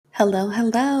Hello,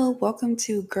 hello. Welcome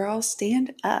to Girl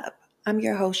Stand Up. I'm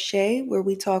your host, Shay, where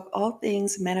we talk all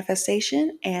things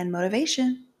manifestation and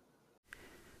motivation.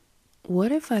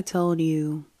 What if I told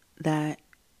you that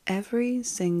every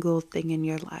single thing in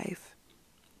your life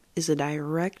is a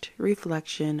direct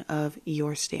reflection of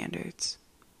your standards?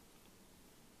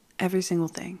 Every single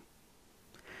thing.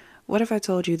 What if I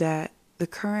told you that the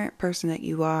current person that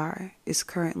you are is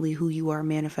currently who you are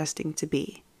manifesting to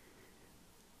be?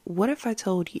 What if I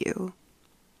told you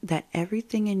that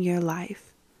everything in your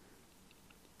life,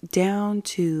 down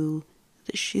to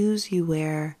the shoes you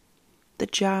wear, the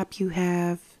job you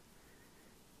have,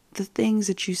 the things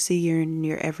that you see in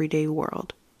your everyday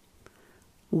world,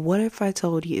 what if I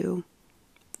told you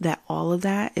that all of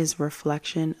that is a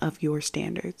reflection of your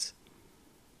standards?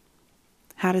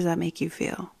 How does that make you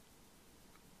feel?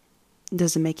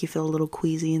 Does it make you feel a little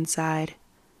queasy inside?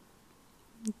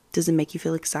 Does it make you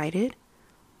feel excited?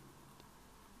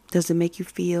 Does it make you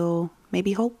feel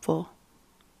maybe hopeful?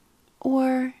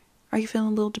 Or are you feeling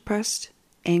a little depressed,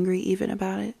 angry even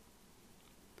about it?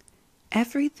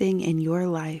 Everything in your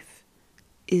life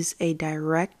is a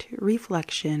direct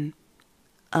reflection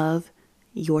of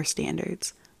your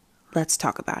standards. Let's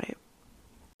talk about it.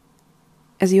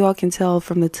 As you all can tell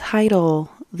from the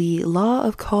title, the law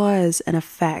of cause and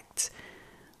effect.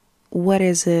 What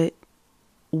is it?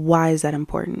 Why is that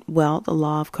important? Well, the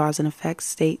law of cause and effect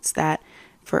states that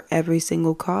for every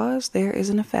single cause, there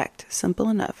is an effect. Simple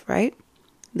enough, right?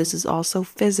 This is also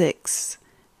physics,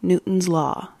 Newton's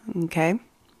law, okay?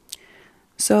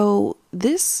 So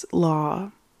this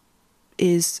law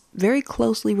is very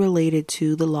closely related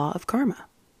to the law of karma.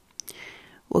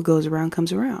 What goes around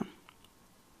comes around.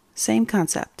 Same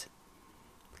concept.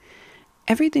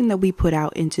 Everything that we put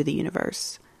out into the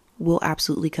universe will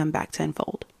absolutely come back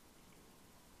tenfold.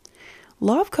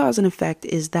 Law of cause and effect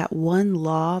is that one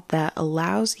law that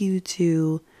allows you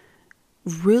to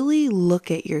really look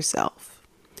at yourself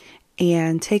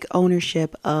and take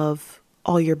ownership of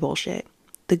all your bullshit,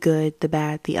 the good, the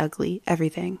bad, the ugly,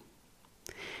 everything.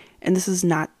 And this is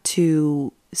not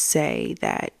to say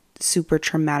that super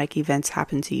traumatic events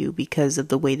happen to you because of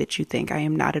the way that you think. I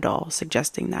am not at all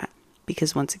suggesting that,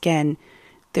 because once again,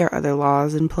 there are other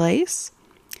laws in place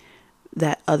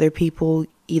that other people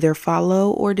either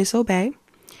follow or disobey.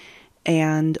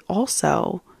 And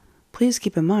also, please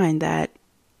keep in mind that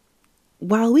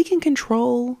while we can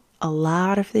control a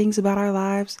lot of things about our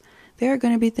lives, there are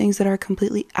going to be things that are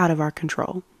completely out of our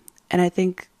control. And I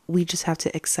think we just have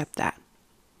to accept that.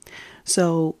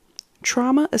 So,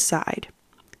 trauma aside,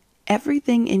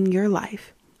 everything in your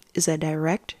life is a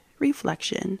direct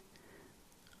reflection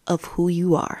of who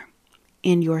you are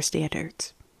and your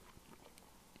standards.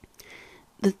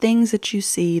 The things that you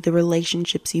see, the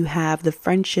relationships you have, the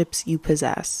friendships you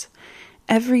possess,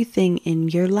 everything in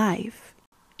your life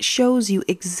shows you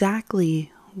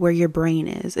exactly where your brain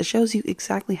is. It shows you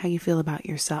exactly how you feel about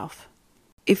yourself.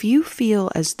 If you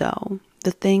feel as though the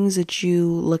things that you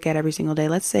look at every single day,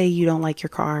 let's say you don't like your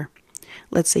car,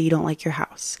 let's say you don't like your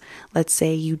house, let's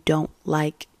say you don't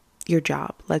like your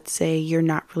job, let's say you're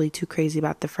not really too crazy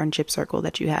about the friendship circle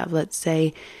that you have, let's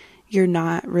say you're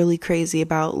not really crazy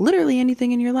about literally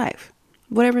anything in your life,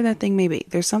 whatever that thing may be.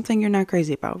 There's something you're not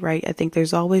crazy about, right? I think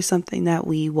there's always something that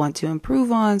we want to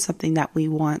improve on, something that we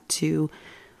want to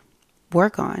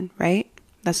work on, right?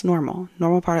 That's normal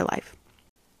part of life.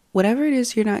 Whatever it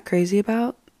is you're not crazy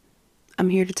about, I'm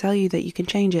here to tell you that you can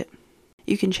change it.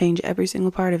 You can change every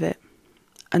single part of it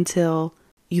until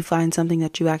you find something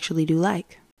that you actually do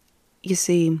like. You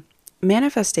see,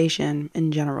 manifestation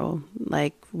in general,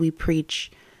 like we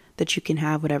preach that you can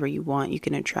have whatever you want, you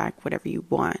can attract whatever you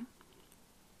want.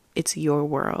 It's your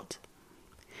world.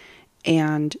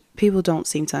 And people don't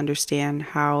seem to understand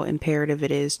how imperative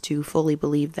it is to fully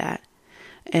believe that.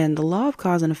 And the law of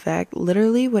cause and effect,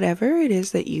 literally whatever it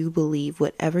is that you believe,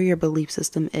 whatever your belief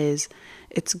system is,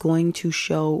 it's going to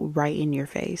show right in your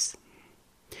face.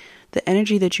 The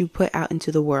energy that you put out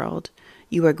into the world,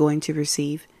 you are going to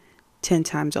receive 10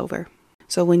 times over.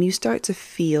 So when you start to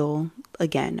feel,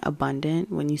 again, abundant,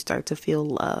 when you start to feel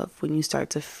love, when you start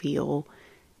to feel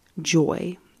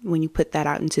joy, when you put that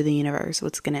out into the universe,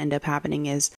 what's going to end up happening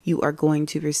is you are going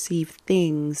to receive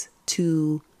things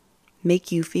to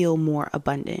make you feel more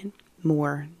abundant,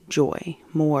 more joy,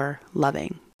 more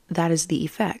loving. That is the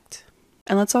effect.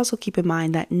 And let's also keep in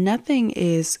mind that nothing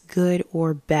is good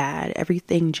or bad.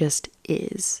 Everything just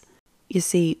is. You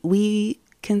see, we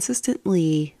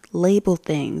consistently label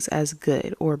things as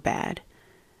good or bad,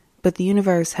 but the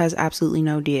universe has absolutely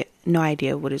no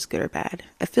idea what is good or bad.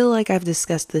 I feel like I've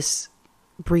discussed this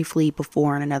briefly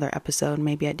before in another episode.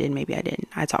 Maybe I did, maybe I didn't.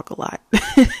 I talk a lot.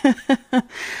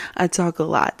 I talk a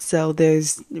lot, so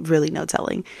there's really no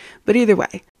telling. But either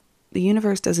way, the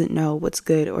universe doesn't know what's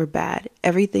good or bad.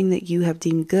 Everything that you have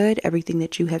deemed good, everything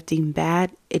that you have deemed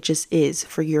bad, it just is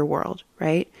for your world,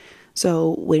 right?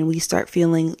 So when we start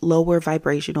feeling lower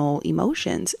vibrational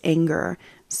emotions, anger,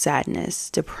 sadness,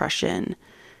 depression,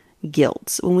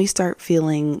 guilt, when we start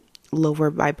feeling lower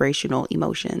vibrational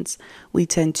emotions, we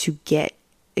tend to get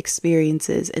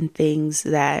experiences and things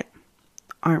that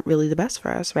aren't really the best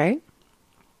for us, right?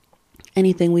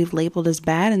 Anything we've labeled as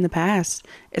bad in the past,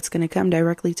 it's going to come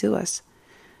directly to us.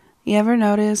 You ever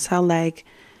notice how, like,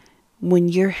 when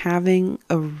you're having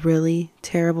a really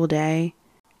terrible day,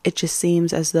 it just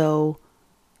seems as though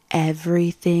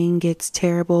everything gets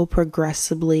terrible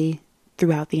progressively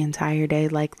throughout the entire day?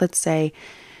 Like, let's say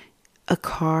a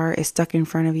car is stuck in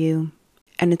front of you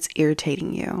and it's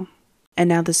irritating you. And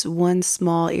now this one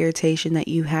small irritation that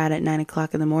you had at 9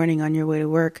 o'clock in the morning on your way to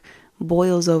work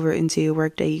boils over into your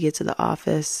workday. You get to the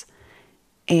office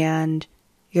and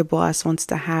your boss wants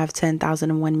to have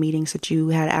 10,001 meetings that you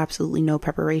had absolutely no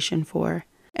preparation for.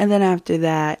 And then after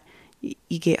that,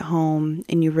 you get home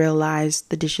and you realize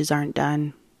the dishes aren't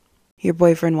done. Your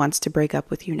boyfriend wants to break up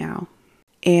with you now.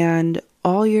 And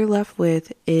all you're left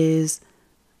with is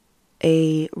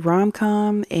a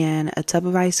rom-com and a tub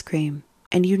of ice cream.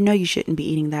 And you know you shouldn't be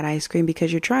eating that ice cream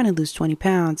because you're trying to lose 20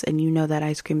 pounds and you know that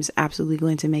ice cream is absolutely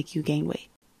going to make you gain weight.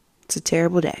 It's a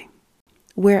terrible day.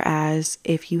 Whereas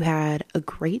if you had a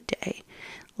great day,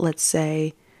 let's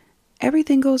say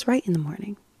everything goes right in the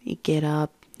morning. You get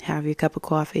up, have your cup of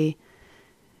coffee,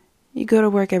 you go to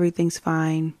work, everything's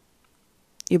fine.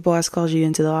 Your boss calls you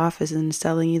into the office and is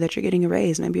telling you that you're getting a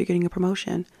raise. Maybe you're getting a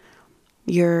promotion.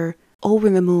 You're over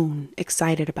the moon,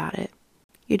 excited about it.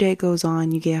 Your day goes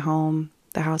on, you get home,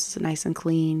 the house is nice and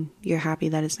clean. You're happy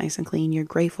that it's nice and clean. You're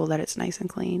grateful that it's nice and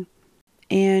clean.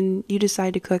 And you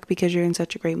decide to cook because you're in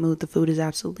such a great mood. The food is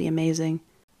absolutely amazing.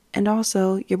 And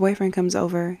also, your boyfriend comes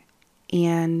over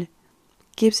and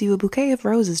gives you a bouquet of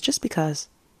roses just because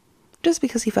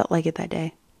he felt like it that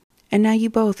day. And now you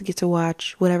both get to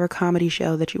watch whatever comedy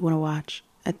show that you want to watch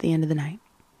at the end of the night,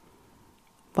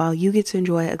 while you get to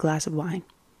enjoy a glass of wine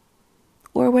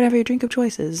or whatever your drink of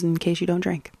choice is in case you don't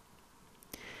drink.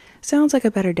 Sounds like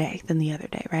a better day than the other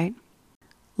day, right?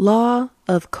 Law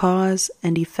of cause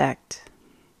and effect.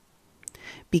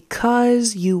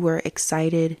 Because you were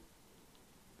excited,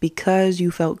 because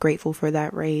you felt grateful for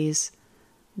that raise,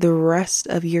 the rest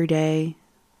of your day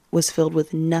was filled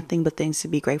with nothing but things to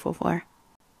be grateful for.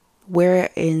 Where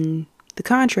in the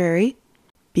contrary,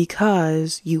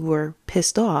 because you were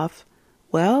pissed off,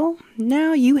 well,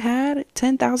 now you had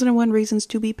 10,001 reasons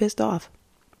to be pissed off.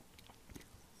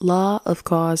 Law of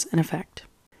cause and effect.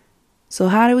 So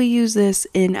how do we use this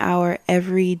in our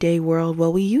everyday world?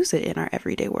 Well, we use it in our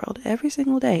everyday world every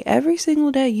single day. Every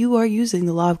single day you are using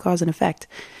the law of cause and effect.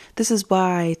 This is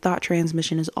why thought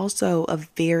transmission is also a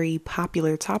very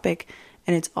popular topic,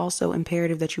 and it's also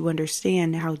imperative that you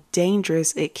understand how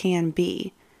dangerous it can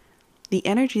be. The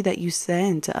energy that you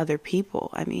send to other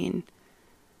people, I mean,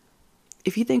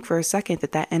 if you think for a second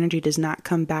that that energy does not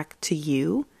come back to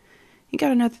you, you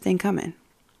got another thing coming.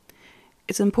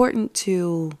 It's important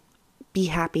to be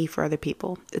happy for other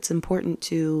people. It's important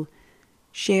to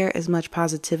share as much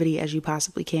positivity as you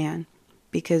possibly can,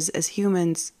 because as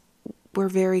humans, we're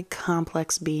very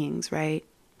complex beings, right?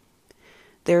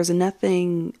 There's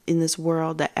nothing in this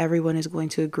world that everyone is going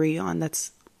to agree on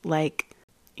that's like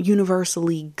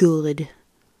universally good.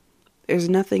 There's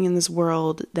nothing in this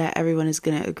world that everyone is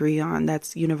going to agree on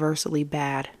that's universally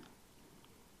bad.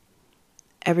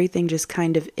 Everything just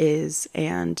kind of is,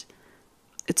 and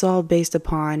it's all based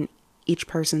upon each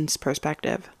person's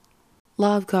perspective.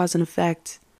 Law of cause and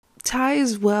effect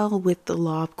ties well with the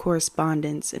law of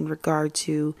correspondence in regard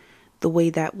to the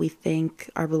way that we think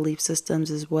our belief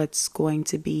systems is what's going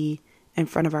to be in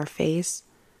front of our face.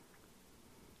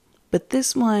 But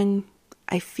this one,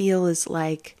 I feel, is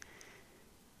like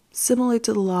similar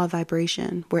to the law of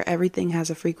vibration, where everything has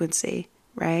a frequency,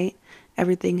 right?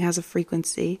 Everything has a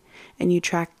frequency, and you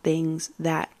track things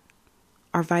that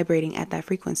are vibrating at that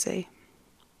frequency.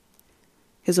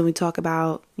 Because when we talk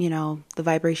about, the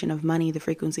vibration of money, the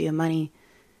frequency of money,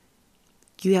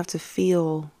 you have to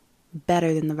feel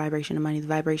better than the vibration of money. The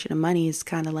vibration of money is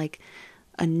kind of like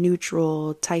a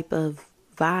neutral type of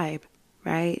vibe,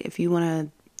 right? If you want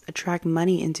to attract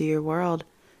money into your world,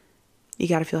 you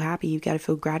got to feel happy. You got to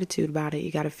feel gratitude about it.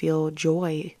 You got to feel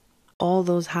joy. All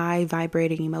those high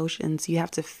vibrating emotions, you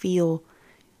have to feel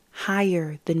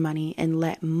higher than money and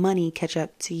let money catch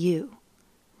up to you,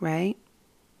 right?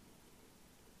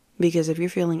 Because if you're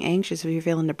feeling anxious, if you're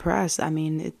feeling depressed,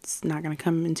 it's not going to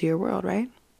come into your world, right?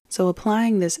 So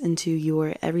applying this into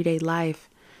your everyday life,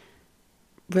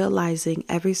 realizing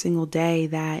every single day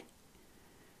that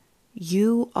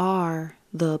you are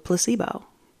the placebo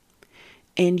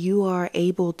and you are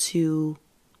able to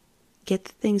get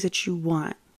the things that you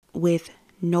want with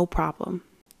no problem.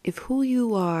 If who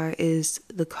you are is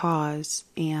the cause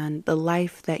and the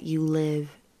life that you live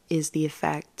is the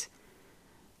effect,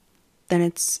 then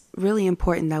it's really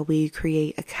important that we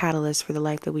create a catalyst for the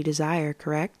life that we desire,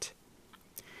 correct?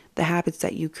 The habits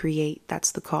that you create,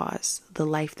 that's the cause. The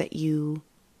life that you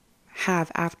have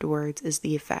afterwards is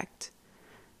the effect.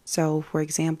 So, for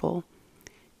example,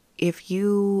 if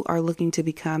you are looking to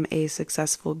become a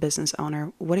successful business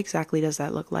owner, what exactly does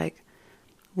that look like?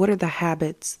 What are the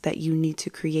habits that you need to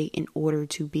create in order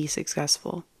to be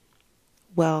successful?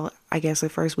 Well, I guess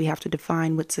at first we have to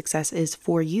define what success is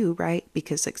for you, right?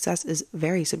 Because success is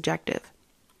very subjective.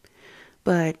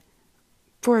 But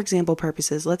for example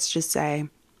purposes, let's just say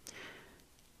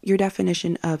your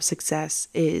definition of success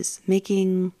is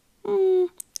making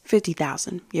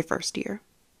 $50,000 your first year,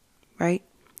 right?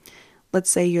 Let's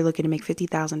say you're looking to make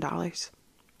 $50,000.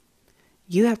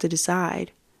 You have to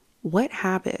decide what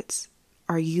habits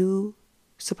are you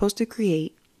supposed to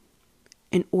create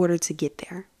in order to get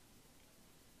there.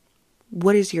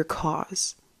 What is your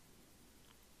cause?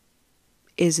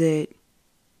 Is it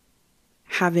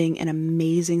having an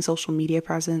amazing social media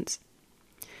presence?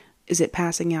 Is it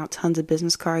passing out tons of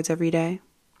business cards every day?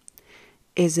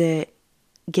 Is it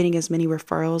getting as many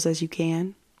referrals as you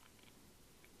can?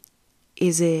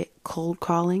 Is it cold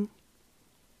calling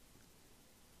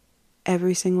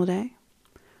every single day?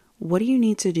 What do you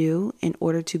need to do in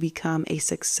order to become a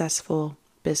successful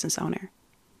business owner?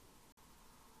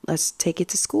 Let's take it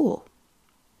to school.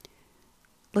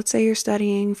 Let's say you're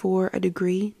studying for a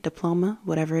degree, diploma,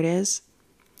 whatever it is.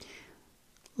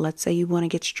 Let's say you want to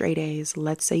get straight A's.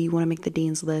 Let's say you want to make the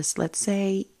dean's list. Let's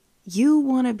say you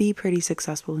want to be pretty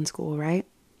successful in school, right?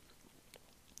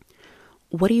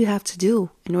 What do you have to do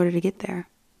in order to get there?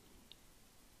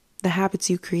 The habits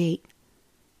you create.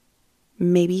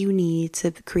 Maybe you need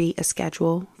to create a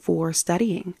schedule for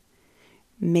studying.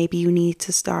 Maybe you need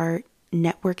to start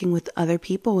networking with other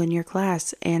people in your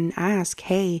class and ask,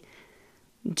 hey,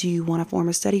 do you want to form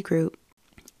a study group?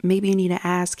 Maybe you need to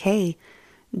ask, hey,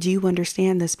 do you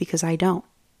understand this because I don't?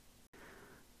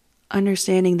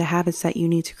 Understanding the habits that you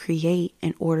need to create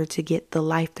in order to get the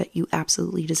life that you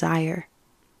absolutely desire.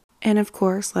 And of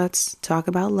course, let's talk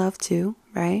about love too,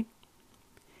 right?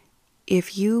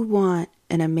 If you want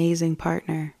an amazing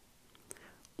partner,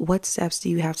 what steps do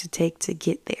you have to take to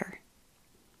get there?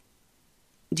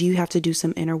 Do you have to do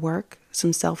some inner work,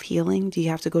 some self-healing? Do you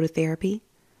have to go to therapy?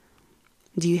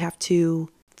 Do you have to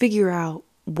figure out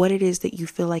what it is that you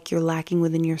feel like you're lacking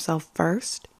within yourself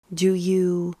first? Do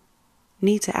you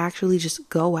need to actually just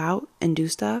go out and do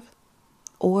stuff?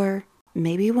 Or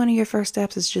maybe one of your first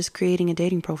steps is just creating a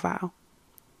dating profile.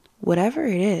 Whatever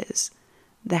it is,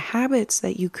 the habits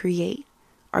that you create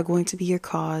are going to be your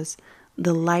cause.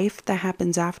 The life that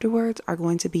happens afterwards are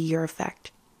going to be your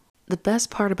effect. The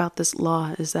best part about this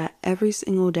law is that every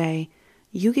single day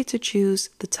you get to choose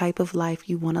the type of life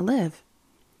you want to live.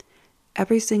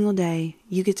 Every single day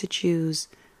you get to choose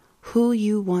who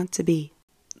you want to be.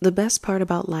 The best part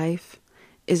about life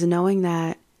is knowing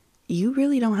that you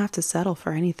really don't have to settle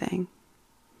for anything.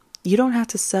 You don't have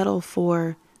to settle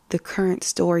for the current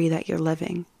story that you're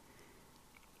living.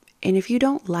 And if you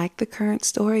don't like the current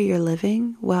story you're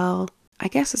living, well, I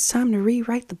guess it's time to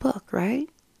rewrite the book, right?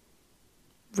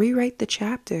 Rewrite the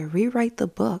chapter, rewrite the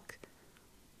book.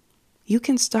 You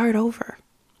can start over.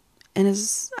 And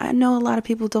I know a lot of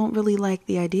people don't really like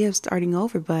the idea of starting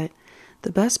over, but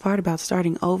the best part about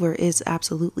starting over is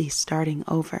absolutely starting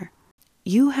over.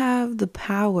 You have the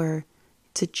power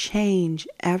to change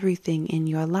everything in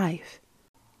your life.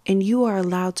 And you are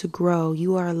allowed to grow.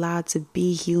 You are allowed to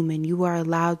be human. You are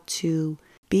allowed to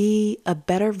be a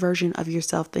better version of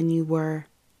yourself than you were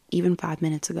even 5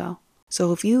 minutes ago.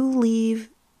 So if you leave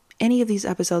any of these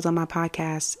episodes on my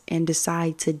podcast and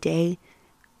decide today,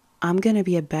 I'm going to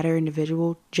be a better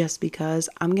individual just because,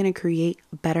 I'm going to create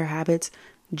better habits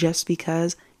just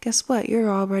because, guess what? You're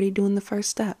already doing the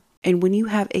first step. And when you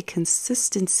have a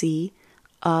consistency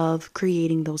of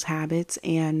creating those habits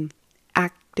and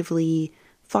actively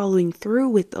following through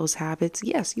with those habits,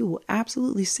 yes, you will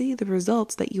absolutely see the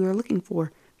results that you are looking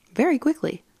for very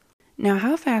quickly. Now,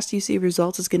 how fast you see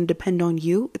results is going to depend on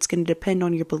you. It's going to depend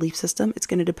on your belief system. It's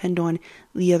going to depend on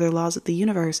the other laws of the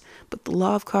universe. But the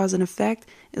law of cause and effect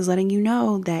is letting you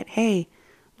know that, hey,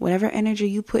 Whatever energy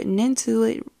you putting into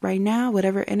it right now,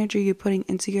 whatever energy you're putting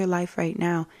into your life right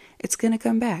now, it's going to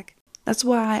come back. That's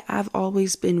why I've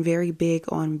always been very big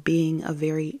on being a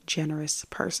very generous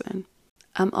person.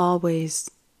 I'm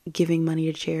always giving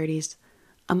money to charities.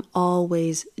 I'm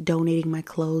always donating my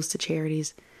clothes to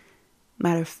charities.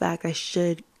 Matter of fact, I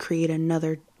should create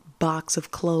another box of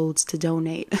clothes to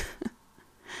donate.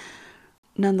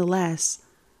 Nonetheless,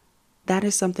 that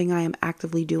is something I am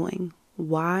actively doing.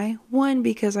 Why? One,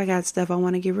 because I got stuff I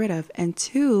want to get rid of. And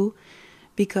two,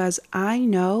 because I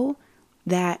know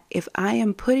that if I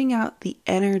am putting out the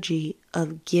energy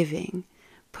of giving,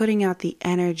 putting out the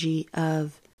energy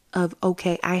of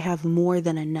okay, I have more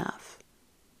than enough,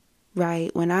 right?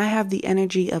 When I have the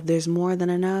energy of there's more than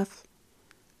enough,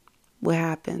 what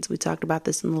happens? We talked about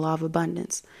this in the law of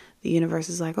abundance. The universe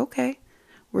is like, okay,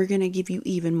 we're going to give you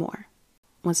even more.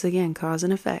 Once again, cause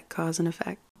and effect, cause and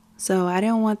effect. So I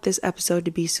didn't want this episode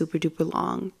to be super duper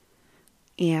long.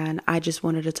 And I just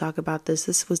wanted to talk about this.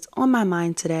 This was on my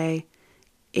mind today.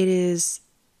 It is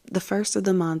the first of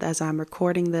the month as I'm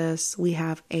recording this. We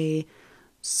have a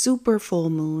super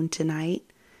full moon tonight.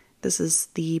 This is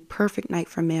the perfect night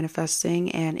for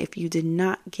manifesting. And if you did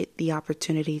not get the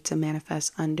opportunity to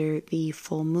manifest under the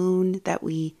full moon that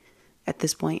we at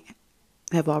this point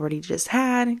have already just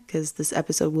had, because this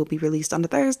episode will be released on a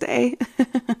Thursday,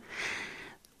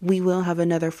 we will have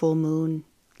another full moon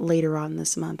later on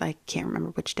this month. I can't remember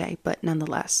which day, but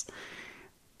nonetheless,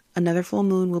 another full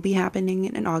moon will be happening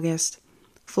in August.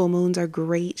 Full moons are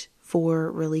great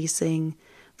for releasing.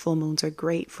 Full moons are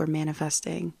great for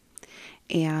manifesting.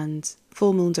 And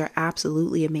full moons are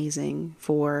absolutely amazing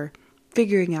for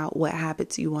figuring out what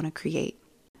habits you want to create.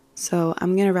 So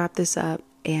I'm going to wrap this up,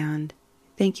 and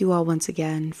thank you all once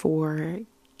again for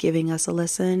giving us a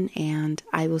listen, and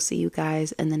I will see you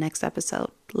guys in the next episode.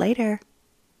 Later.